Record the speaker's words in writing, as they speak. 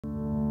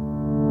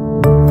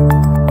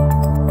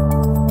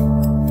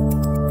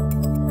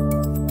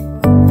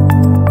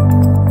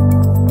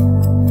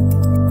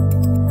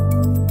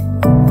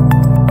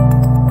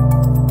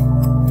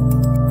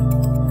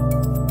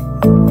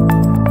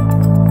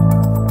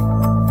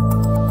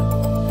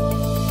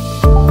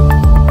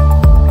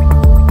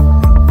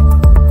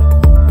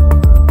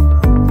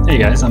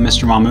guys, I'm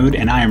Mr. Mahmood,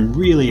 and I am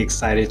really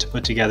excited to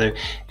put together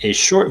a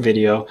short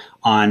video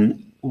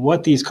on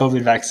what these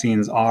COVID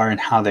vaccines are and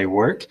how they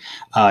work,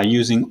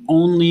 using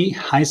only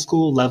high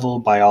school level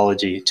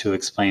biology to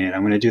explain it.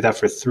 I'm going to do that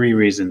for three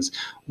reasons.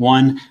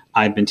 One,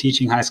 I've been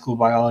teaching high school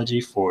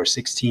biology for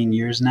 16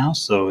 years now,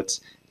 so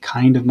it's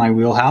kind of my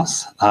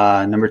wheelhouse.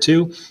 Number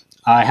two,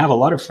 I have a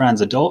lot of friends,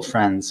 adult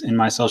friends in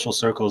my social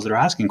circles that are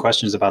asking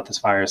questions about this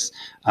virus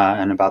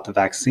and about the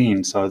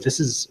vaccine. So this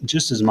is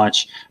just as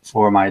much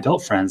for my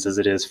adult friends as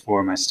it is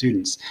for my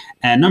students.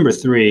 And number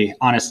three,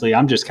 honestly,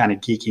 I'm just kind of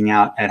geeking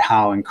out at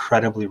how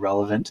incredibly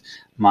relevant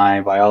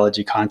my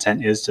biology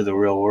content is to the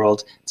real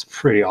world. It's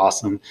pretty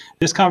awesome.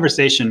 This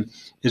conversation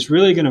is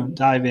really going to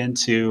dive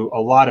into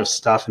a lot of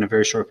stuff in a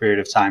very short period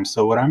of time.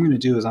 So what I'm going to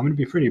do is I'm going to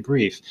be pretty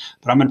brief,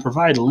 but I'm going to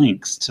provide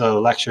links to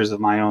lectures of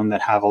my own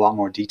that have a lot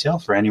more detail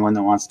for anyone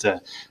that wants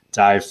to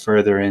dive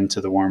further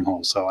into the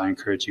wormhole. So I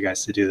encourage you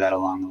guys to do that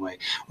along the way.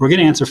 We're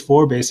going to answer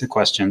four basic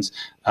questions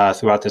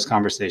throughout this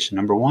conversation.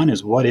 Number one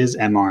is, what is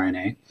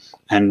mRNA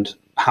and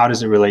how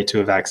does it relate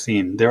to a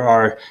vaccine? There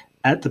are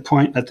At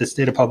this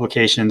date of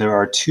publication, there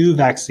are two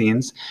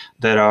vaccines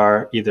that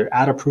are either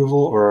at approval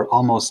or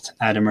almost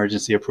at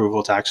emergency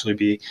approval to actually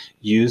be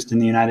used in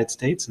the United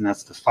States, and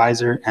that's the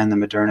Pfizer and the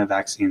Moderna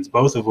vaccines,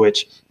 both of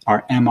which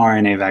are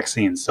mRNA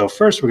vaccines. So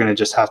first, we're going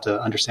to just have to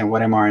understand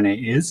what mRNA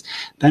is.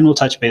 Then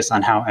we'll touch base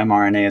on how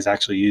mRNA is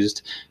actually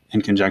used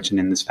in conjunction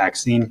in this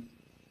vaccine.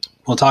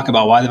 We'll talk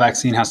about why the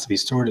vaccine has to be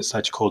stored at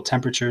such cold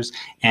temperatures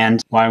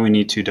and why we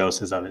need 2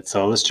 doses of it.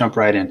 So let's jump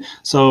right in.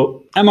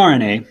 So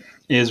mRNA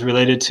is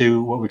related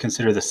to what we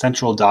consider the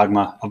central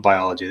dogma of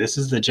biology. This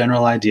is the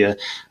general idea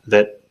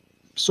that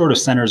sort of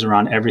centers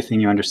around everything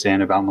you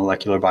understand about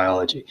molecular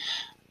biology.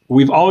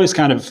 We've always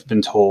kind of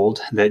been told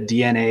that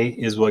DNA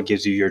is what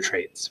gives you your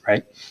traits,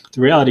 right?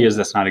 The reality is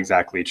that's not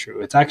exactly true.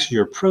 It's actually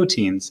your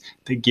proteins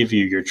that give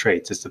you your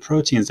traits. It's the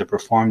proteins that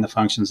perform the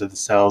functions of the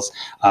cells.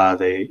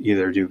 They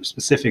either do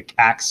specific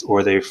acts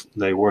or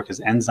they work as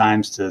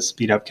enzymes to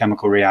speed up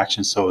chemical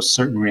reactions, so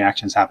certain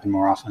reactions happen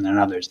more often than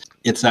others.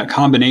 It's that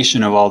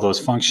combination of all those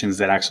functions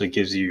that actually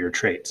gives you your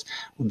traits.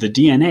 The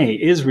DNA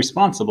is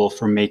responsible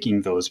for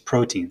making those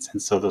proteins,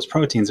 and so those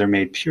proteins are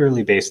made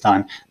purely based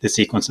on the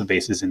sequence of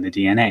bases in the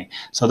DNA.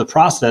 So the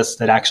process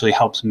that actually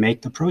helps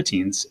make the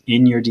proteins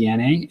in your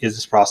DNA is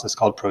this process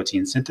called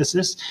protein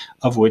synthesis,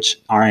 of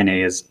which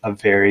RNA is a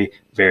very,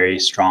 very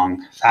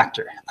strong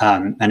factor.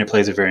 And it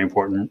plays a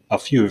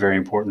few very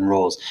important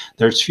roles.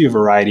 There's a few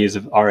varieties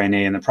of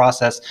RNA in the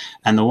process,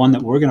 and the one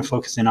that we're going to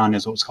focus in on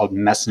is what's called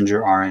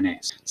messenger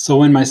RNAs. So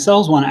when my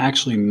cells want to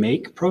actually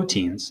make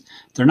proteins,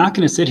 they're not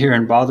going to sit here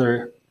and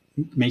bother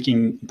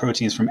making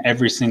proteins from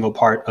every single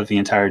part of the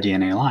entire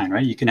DNA line,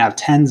 right? You can have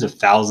tens of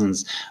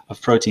thousands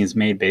of proteins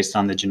made based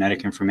on the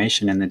genetic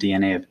information in the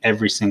DNA of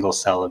every single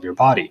cell of your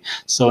body.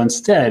 So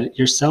instead,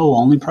 your cell will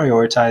only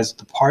prioritize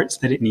the parts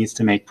that it needs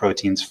to make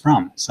proteins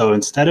from. So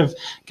instead of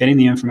getting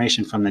the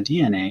information from the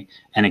DNA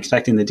and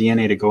expecting the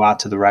DNA to go out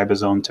to the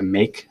ribosome to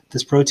make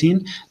this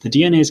protein, the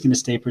DNA is going to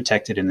stay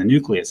protected in the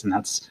nucleus. And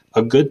that's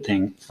a good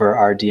thing for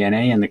our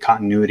DNA and the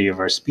continuity of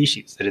our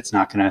species, that it's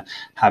not going to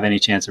have any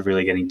chance of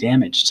really getting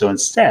damaged. So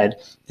instead,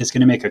 it's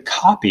going to make a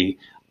copy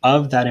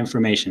of that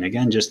information.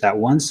 Again, just that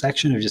one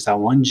section of just that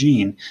one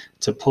gene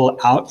to pull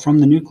out from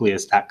the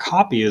nucleus. That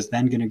copy is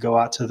then going to go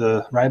out to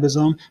the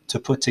ribosome to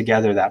put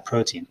together that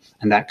protein.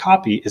 And that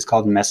copy is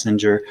called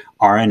messenger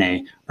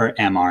RNA or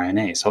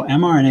mRNA. So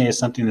mRNA is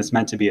something that's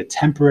meant to be a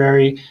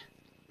temporary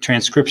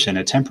transcription,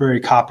 a temporary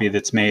copy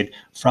that's made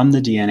from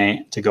the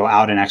DNA to go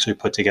out and actually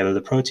put together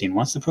the protein.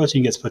 Once the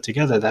protein gets put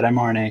together, that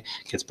mRNA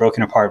gets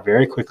broken apart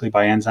very quickly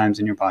by enzymes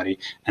in your body,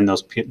 and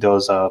those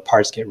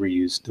parts get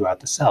reused throughout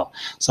the cell.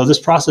 So this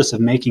process of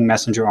making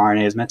messenger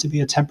RNA is meant to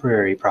be a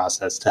temporary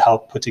process to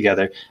help put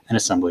together and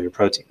assemble your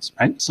proteins,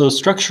 right? So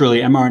structurally,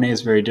 mRNA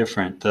is very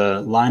different.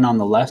 The line on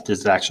the left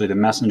is actually the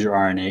messenger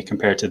RNA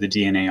compared to the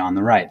DNA on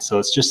the right. So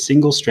it's just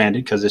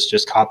single-stranded because it's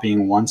just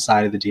copying one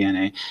side of the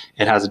DNA.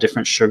 It has a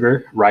different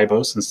sugar,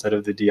 ribose, instead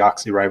of the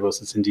deoxyribose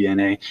that's in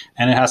DNA,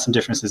 and it has some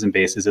differences in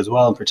bases as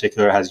well. In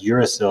particular, it has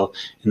uracil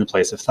in the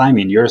place of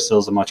thymine. Uracil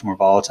is a much more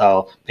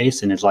volatile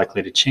base and is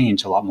likely to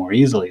change a lot more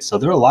easily. So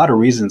there are a lot of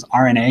reasons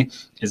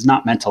RNA is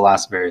not meant to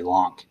last very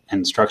long,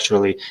 and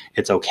structurally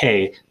it's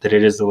okay that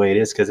it is the way it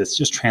is because it's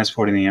just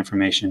transporting the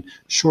information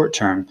short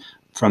term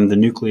from the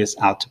nucleus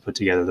out to put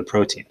together the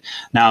protein.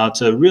 Now,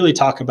 to really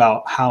talk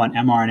about how an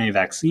mRNA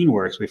vaccine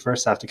works, we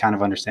first have to kind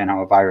of understand how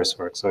a virus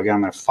works. So again,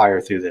 I'm going to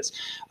fire through this.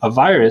 A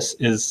virus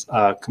is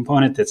a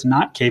component that's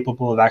not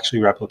capable of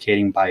actually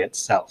replicating by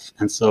itself.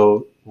 And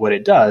so what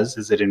it does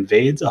is it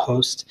invades a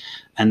host,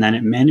 and then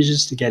it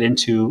manages to get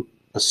into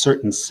a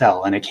certain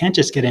cell, and it can't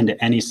just get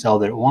into any cell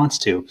that it wants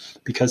to,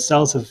 because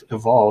cells have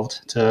evolved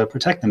to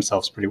protect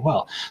themselves pretty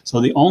well. So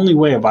the only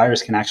way a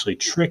virus can actually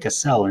trick a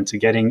cell into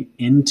getting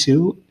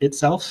into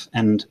itself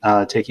and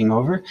taking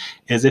over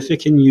is if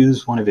it can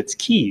use one of its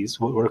keys,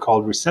 what were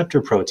called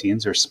receptor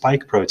proteins or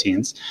spike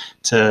proteins,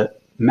 to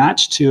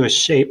match to a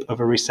shape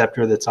of a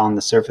receptor that's on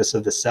the surface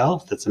of the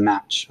cell that's a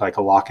match, like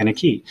a lock and a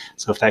key.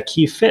 So if that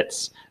key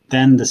fits,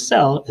 then the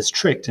cell is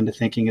tricked into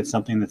thinking it's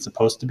something that's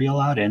supposed to be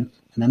allowed in,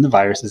 and then the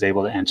virus is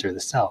able to enter the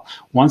cell.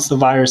 Once the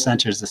virus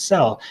enters the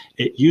cell,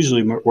 it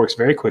usually works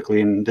very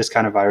quickly, and this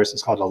kind of virus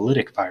is called a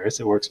lytic virus.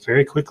 It works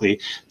very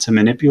quickly to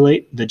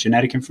manipulate the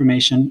genetic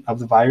information of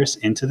the virus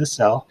into the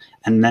cell,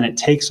 and then it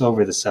takes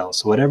over the cell.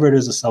 So whatever it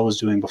is the cell was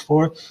doing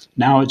before,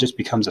 now it just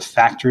becomes a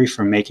factory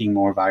for making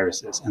more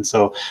viruses. And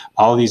so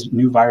all these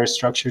new virus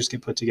structures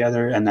get put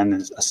together and then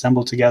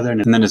assembled together.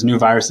 And then as new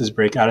viruses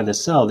break out of the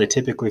cell, they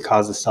typically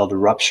cause the cell to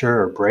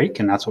rupture or break,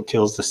 and that's what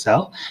kills the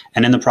cell.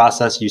 And in the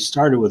process, you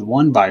started with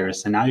one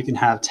virus, and now you can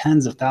have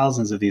tens of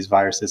thousands of these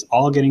viruses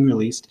all getting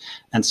released,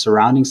 and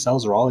surrounding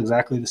cells are all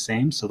exactly the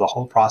same. So the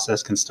whole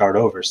process can start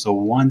over. So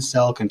one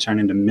cell can turn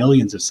into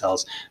millions of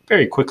cells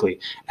very quickly,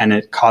 and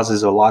it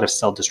causes a lot of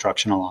cell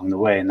destruction along the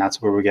way. And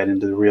that's where we get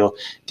into the real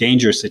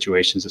dangerous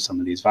situations of some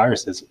of these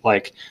viruses,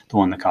 like the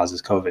one that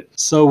causes COVID.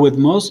 So with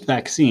most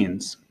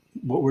vaccines,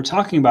 what we're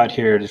talking about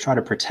here to try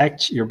to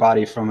protect your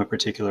body from a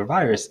particular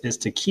virus is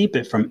to keep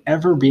it from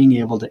ever being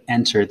able to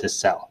enter the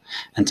cell,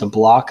 and to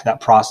block that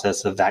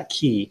process of that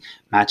key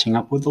matching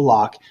up with the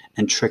lock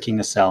and tricking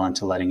the cell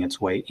into letting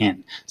its way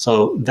in.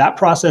 So that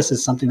process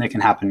is something that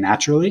can happen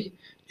naturally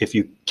if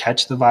you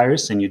catch the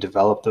virus and you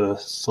develop the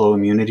slow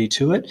immunity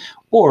to it,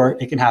 or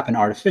it can happen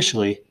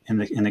artificially in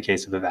the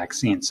case of a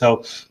vaccine.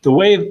 So the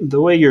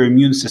way your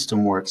immune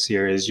system works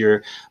here is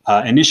you're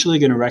initially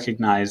going to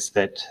recognize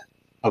that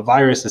a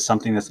virus is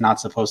something that's not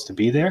supposed to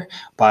be there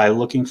by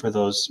looking for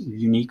those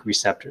unique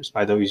receptors,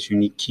 by those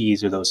unique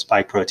keys or those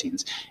spike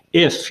proteins.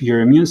 If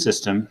your immune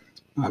system,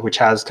 which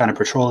has kind of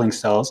patrolling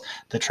cells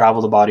that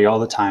travel the body all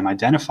the time,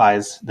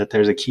 identifies that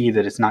there's a key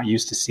that it's not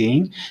used to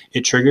seeing,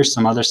 it triggers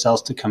some other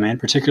cells to come in,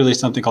 particularly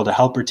something called a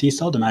helper T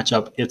cell, to match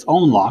up its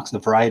own locks, the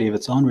variety of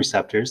its own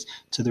receptors,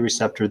 to the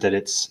receptor that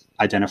it's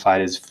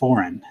identified as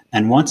foreign.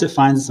 And once it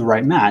finds the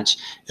right match,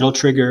 it'll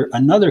trigger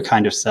another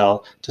kind of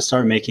cell to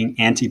start making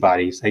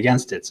antibodies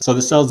against it. So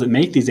the cells that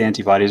make these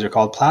antibodies are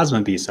called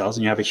plasma B cells,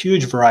 and you have a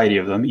huge variety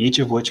of them, each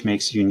of which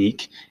makes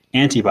unique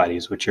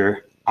antibodies, which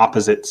are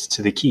opposites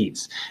to the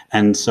keys.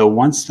 And so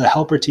once the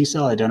helper T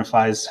cell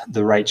identifies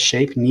the right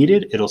shape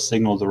needed, it'll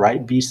signal the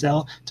right B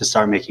cell to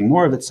start making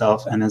more of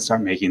itself and then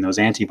start making those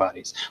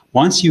antibodies.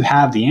 Once you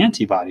have the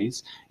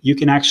antibodies, you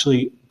can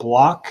actually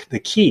block the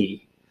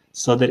key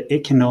so that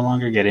it can no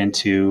longer get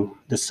into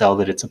the cell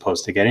that it's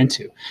supposed to get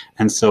into.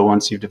 And so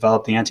once you've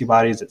developed the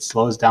antibodies, it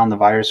slows down the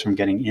virus from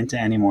getting into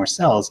any more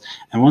cells.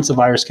 And once the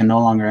virus can no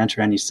longer enter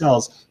any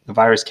cells, the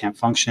virus can't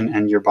function,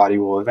 and your body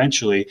will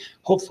eventually,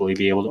 hopefully,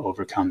 be able to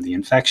overcome the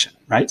infection,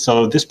 right?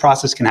 So this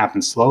process can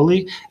happen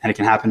slowly, and it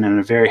can happen in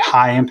a very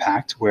high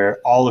impact where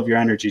all of your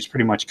energy is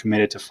pretty much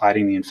committed to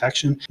fighting the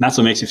infection. And that's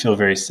what makes you feel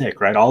very sick,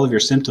 right? All of your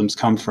symptoms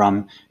come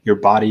from your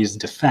body's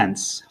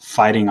defense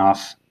fighting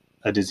off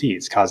a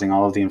disease, causing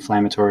all of the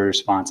inflammatory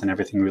response and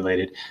everything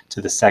related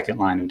to the second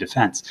line of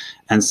defense.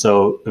 And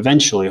so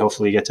eventually,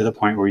 hopefully, you get to the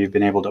point where you've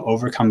been able to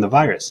overcome the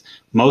virus.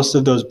 Most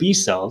of those B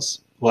cells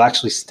will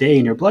actually stay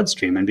in your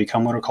bloodstream and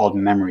become what are called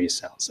memory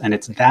cells. And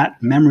it's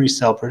that memory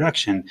cell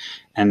production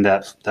and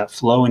that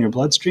flow in your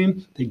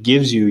bloodstream that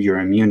gives you your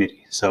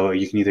immunity. So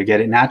you can either get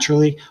it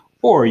naturally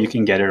or you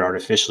can get it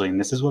artificially. And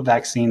this is what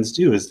vaccines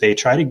do, is they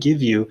try to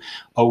give you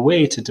a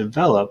way to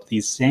develop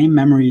these same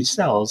memory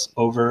cells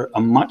over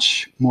a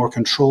much more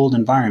controlled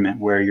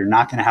environment where you're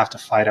not going to have to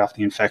fight off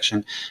the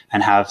infection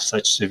and have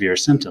such severe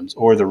symptoms,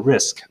 or the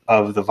risk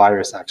of the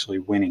virus actually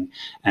winning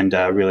and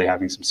really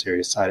having some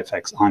serious side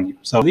effects on you.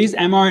 So these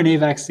mRNA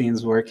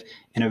vaccines work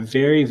in a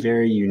very,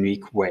 very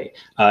unique way.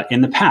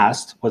 In the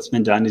past, what's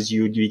been done is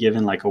you would be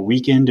given like a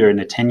weakened or an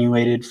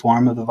attenuated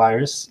form of the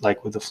virus,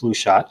 like with the flu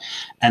shot.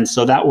 And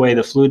so that way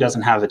the flu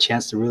doesn't have a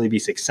chance to really be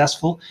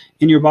successful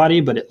in your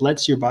body, but it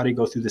lets your body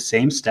go through the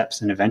same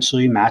steps and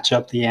eventually match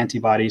up the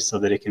antibodies so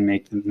that it can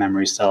make the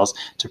memory cells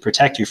to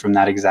protect you from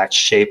that exact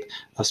shape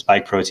of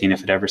spike protein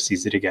if it ever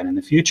sees it again in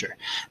the future.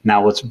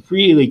 Now, what's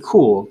really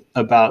cool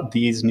about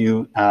these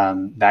new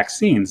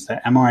vaccines,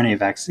 the mRNA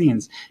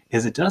vaccines,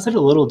 is it does it a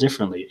little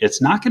differently.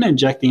 It's not going to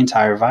inject the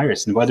entire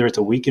virus, and whether it's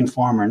a weakened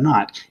form or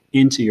not,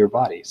 into your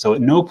body. So at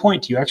no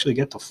point do you actually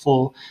get the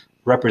full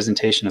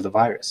representation of the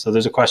virus. So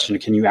there's a question,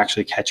 can you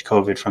actually catch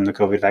COVID from the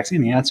COVID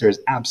vaccine? The answer is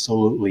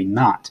absolutely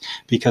not,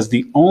 because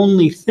the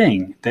only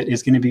thing that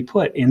is going to be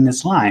put in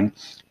this line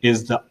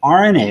is the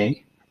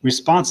RNA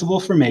responsible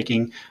for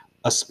making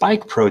a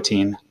spike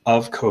protein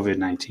of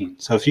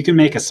COVID-19. So if you can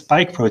make a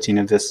spike protein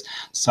of this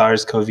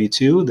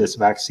SARS-CoV-2, this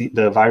vaccine,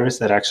 the virus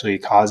that actually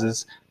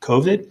causes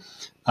COVID,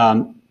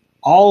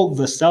 all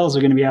the cells are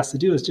going to be asked to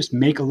do is just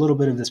make a little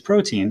bit of this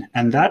protein,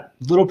 and that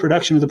little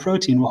production of the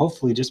protein will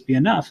hopefully just be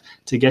enough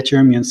to get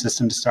your immune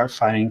system to start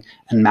fighting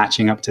and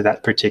matching up to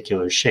that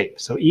particular shape.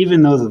 So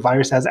even though the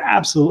virus has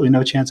absolutely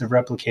no chance of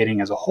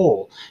replicating as a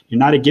whole, you're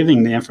not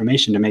giving the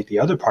information to make the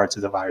other parts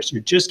of the virus,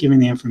 you're just giving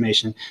the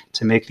information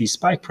to make these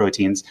spike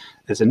proteins.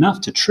 That's enough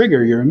to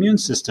trigger your immune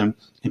system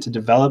into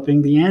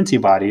developing the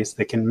antibodies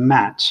that can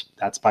match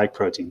that spike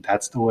protein.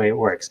 That's the way it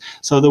works.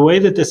 So the way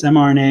that this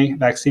mRNA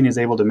vaccine is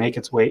able to make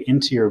its way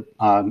into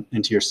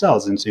your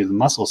cells, into the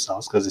muscle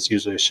cells, because it's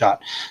usually a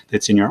shot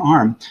that's in your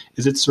arm,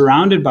 is it's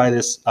surrounded by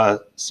this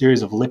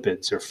series of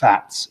lipids or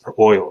fats or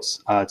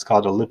oils. It's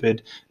called a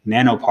lipid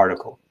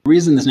nanoparticle. The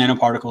reason this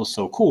nanoparticle is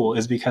so cool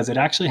is because it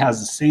actually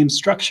has the same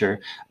structure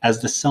as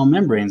the cell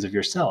membranes of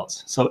your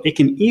cells. So it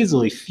can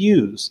easily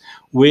fuse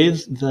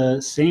with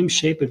the same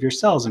shape of your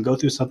cells and go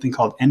through something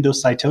called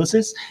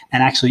endocytosis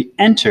and actually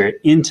enter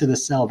into the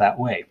cell that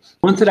way.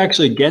 Once it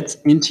actually gets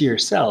into your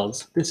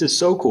cells, this is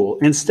so cool.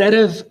 Instead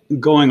of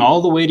going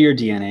all the way to your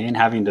DNA and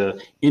having to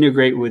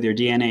integrate with your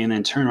DNA and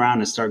then turn around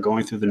and start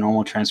going through the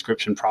normal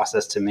transcription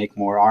process to make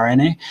more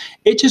RNA,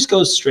 it just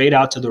goes straight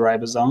out to the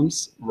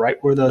ribosomes, right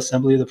where the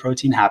assembly of the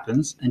protein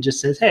happens, and just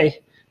says, hey,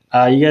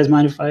 you guys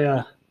mind if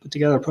I put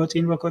together a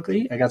protein real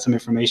quickly? I got some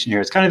information here.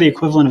 It's kind of the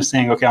equivalent of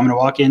saying, okay, I'm going to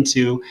walk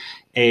into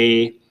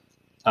a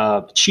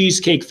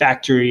cheesecake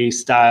factory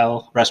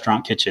style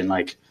restaurant kitchen,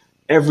 like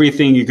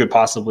everything you could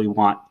possibly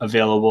want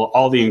available,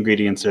 all the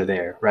ingredients are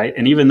there, right?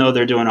 And even though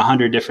they're doing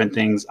 100 different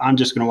things, I'm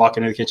just going to walk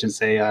into the kitchen and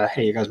say,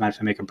 hey, you guys mind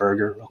if I make a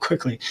burger real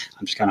quickly?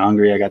 I'm just kind of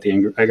hungry. I got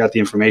the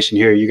information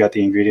here. You got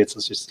the ingredients.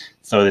 Let's just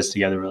throw this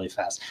together really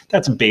fast.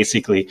 That's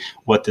basically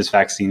what this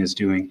vaccine is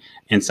doing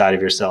inside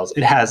of your cells.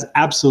 It has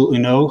absolutely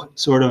no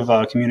sort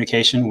of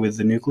communication with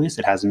the nucleus.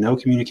 It has no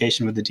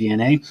communication with the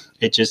DNA.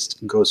 It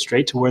just goes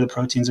straight to where the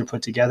proteins are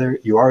put together.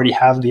 You already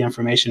have the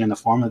information in the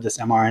form of this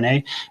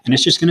mRNA, and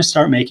it's just going to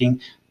start making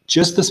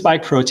just the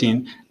spike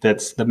protein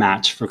that's the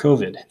match for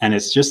COVID. And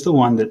it's just the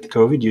one that the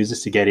COVID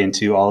uses to get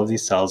into all of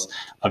these cells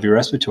of your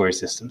respiratory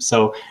system.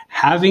 So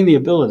having the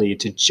ability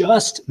to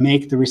just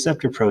make the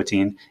receptor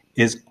protein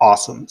is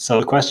awesome. So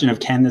the question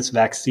of, can this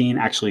vaccine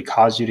actually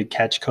cause you to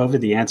catch COVID?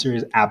 The answer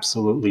is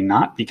absolutely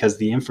not, because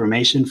the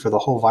information for the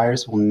whole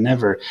virus will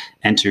never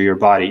enter your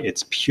body.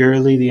 It's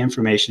purely the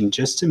information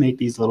just to make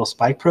these little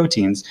spike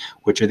proteins,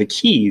 which are the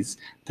keys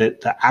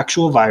that the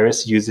actual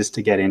virus uses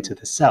to get into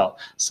the cell.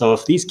 So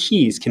if these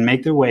keys can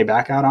make their way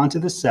back out onto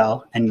the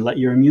cell and let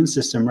your immune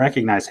system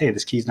recognize, hey,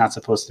 this key's not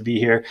supposed to be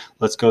here,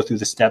 let's go through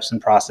the steps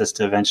and process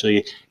to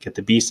eventually get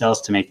the B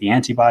cells to make the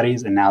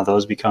antibodies, and now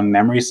those become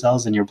memory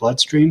cells in your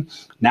bloodstream.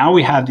 Now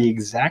we have the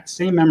exact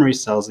same memory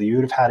cells that you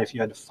would have had if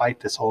you had to fight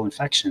this whole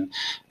infection,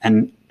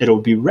 and it'll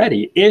be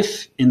ready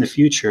if in the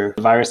future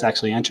the virus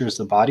actually enters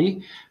the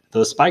body.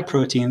 Those spike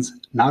proteins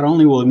not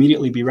only will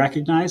immediately be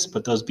recognized,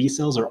 but those B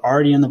cells are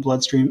already in the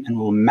bloodstream and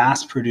will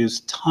mass produce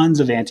tons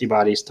of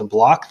antibodies to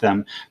block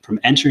them from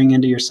entering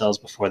into your cells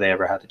before they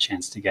ever have the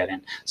chance to get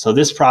in. So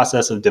this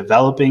process of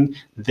developing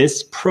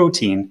this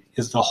protein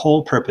is the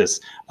whole purpose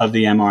of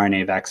the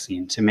mRNA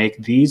vaccine, to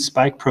make these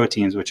spike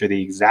proteins, which are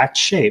the exact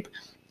shape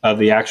of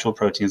the actual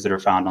proteins that are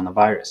found on the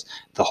virus.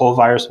 The whole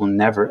virus will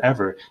never,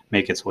 ever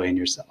make its way in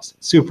your cells.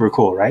 Super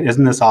cool, right?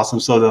 Isn't this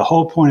awesome? So the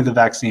whole point of the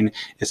vaccine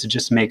is to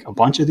just make a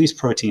bunch of these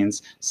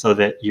proteins so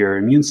that your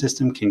immune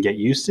system can get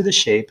used to the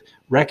shape,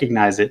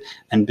 recognize it,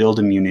 and build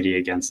immunity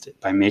against it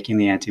by making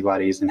the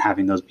antibodies and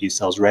having those B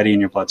cells ready in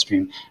your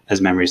bloodstream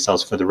as memory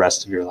cells for the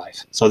rest of your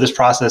life. So this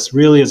process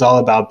really is all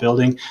about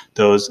building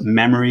those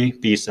memory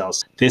B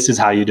cells. This is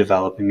how you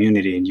develop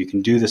immunity, and you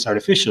can do this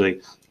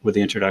artificially with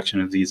the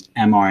introduction of these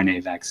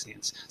mRNA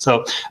vaccines.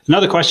 So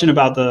another question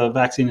about the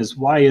vaccine is,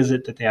 why is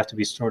it that they have to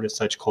be stored at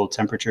such cold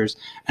temperatures?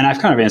 And I've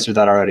kind of answered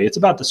that already. It's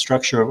about the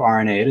structure of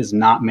RNA. It is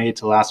not made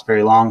to last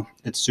very long.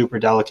 It's super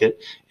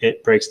delicate.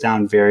 It breaks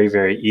down very,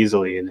 very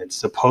easily, and it's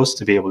supposed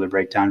to be able to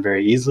break down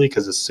very easily,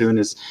 because as soon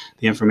as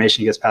the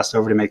information gets passed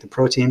over to make the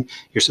protein,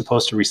 you're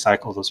supposed to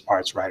recycle those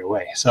parts right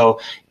away. So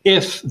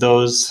if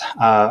those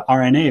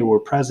RNA were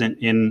present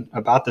in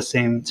about the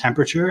same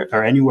temperature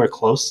or anywhere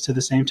close to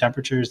the same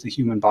temperature as the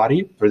human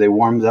body, or they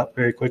warmed up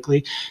very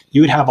quickly,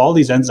 you would have all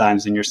these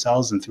enzymes in your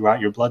cells and throughout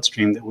your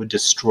bloodstream that would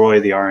destroy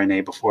the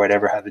RNA before it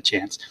ever had the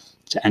chance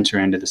to enter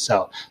into the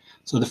cell.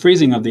 So the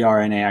freezing of the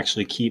RNA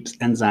actually keeps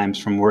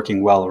enzymes from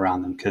working well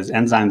around them, because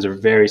enzymes are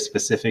very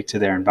specific to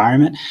their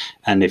environment.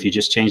 And if you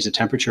just change the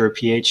temperature or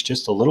pH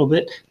just a little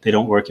bit, they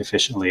don't work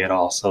efficiently at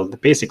all. So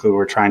basically,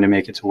 we're trying to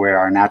make it to where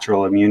our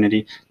natural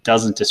immunity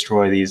doesn't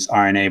destroy these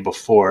RNA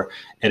before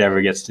it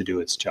ever gets to do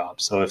its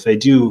job. So if they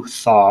do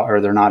thaw,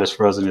 or they're not as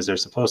frozen as they're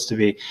supposed to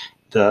be,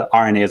 the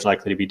RNA is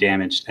likely to be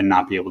damaged and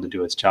not be able to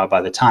do its job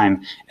by the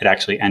time it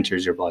actually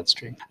enters your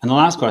bloodstream. And the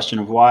last question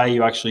of why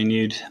you actually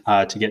need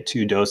to get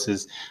 2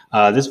 doses.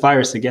 This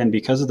virus, again,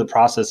 because of the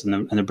process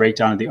and the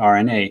breakdown of the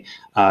RNA,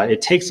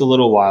 it takes a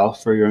little while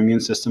for your immune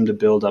system to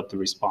build up the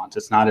response.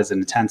 It's not as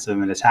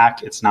intensive an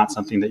attack. It's not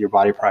something that your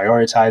body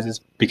prioritizes.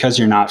 because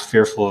you're not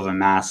fearful of a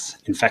mass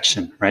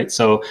infection, right?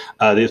 So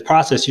the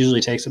process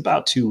usually takes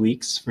about 2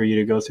 weeks for you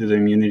to go through the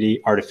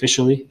immunity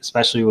artificially,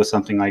 especially with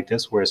something like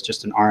this, where it's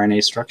just an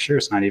RNA structure.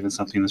 It's not even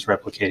something that's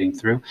replicating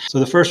through. So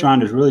the first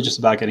round is really just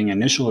about getting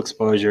initial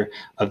exposure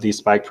of these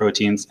spike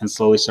proteins and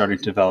slowly starting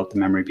to develop the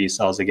memory B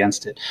cells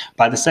against it.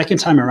 By the second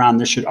time around,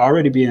 there should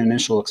already be an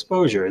initial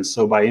exposure. And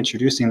so by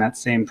introducing that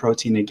same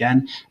protein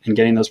again and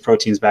getting those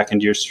proteins back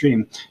into your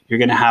stream, you're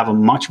going to have a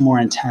much more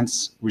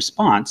intense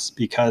response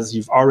because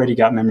you've already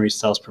got memory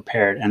cells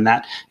prepared. And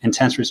that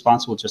intense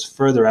response will just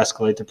further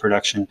escalate the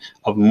production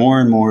of more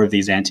and more of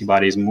these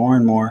antibodies, more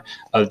and more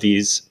of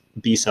these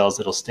B cells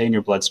that'll stay in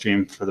your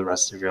bloodstream for the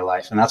rest of your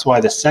life. And that's why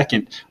the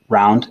second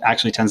round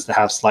actually tends to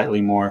have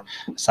slightly more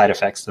side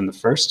effects than the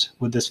first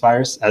with this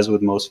virus, as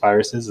with most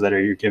viruses that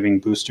you're giving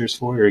boosters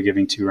for, you're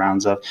giving 2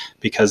 rounds of,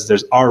 because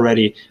there's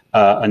already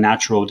a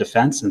natural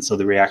defense, and so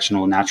the reaction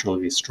will naturally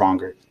be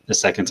stronger the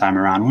second time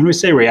around. When we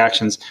say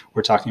reactions,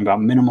 we're talking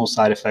about minimal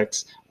side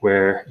effects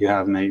where you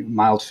have a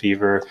mild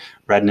fever,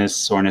 redness,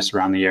 soreness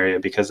around the area,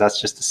 because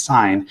that's just a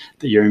sign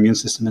that your immune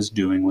system is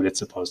doing what it's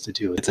supposed to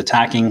do. It's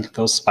attacking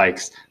those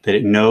spikes that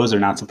it knows are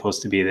not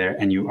supposed to be there,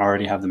 and you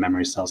already have the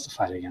memory cells to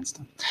fight against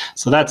them.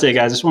 So that's it,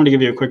 guys. Just wanted to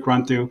give you a quick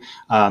run through.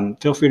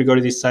 Feel free to go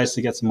to these sites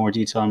to get some more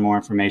detail and more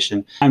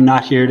information. I'm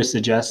not here to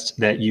suggest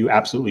that you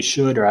absolutely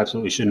should or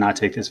absolutely should not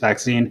take this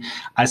vaccine.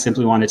 I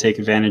simply want to take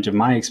advantage of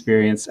my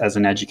experience as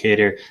an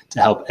educator to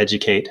help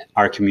educate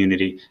our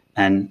community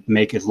and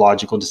make a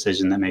logical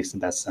decision that makes the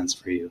best sense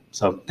for you.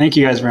 So thank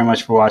you guys very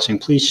much for watching.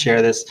 Please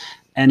share this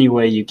any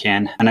way you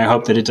can. And I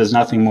hope that it does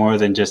nothing more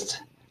than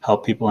just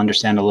help people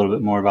understand a little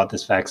bit more about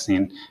this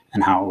vaccine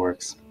and how it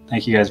works.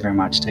 Thank you guys very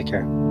much. Take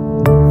care.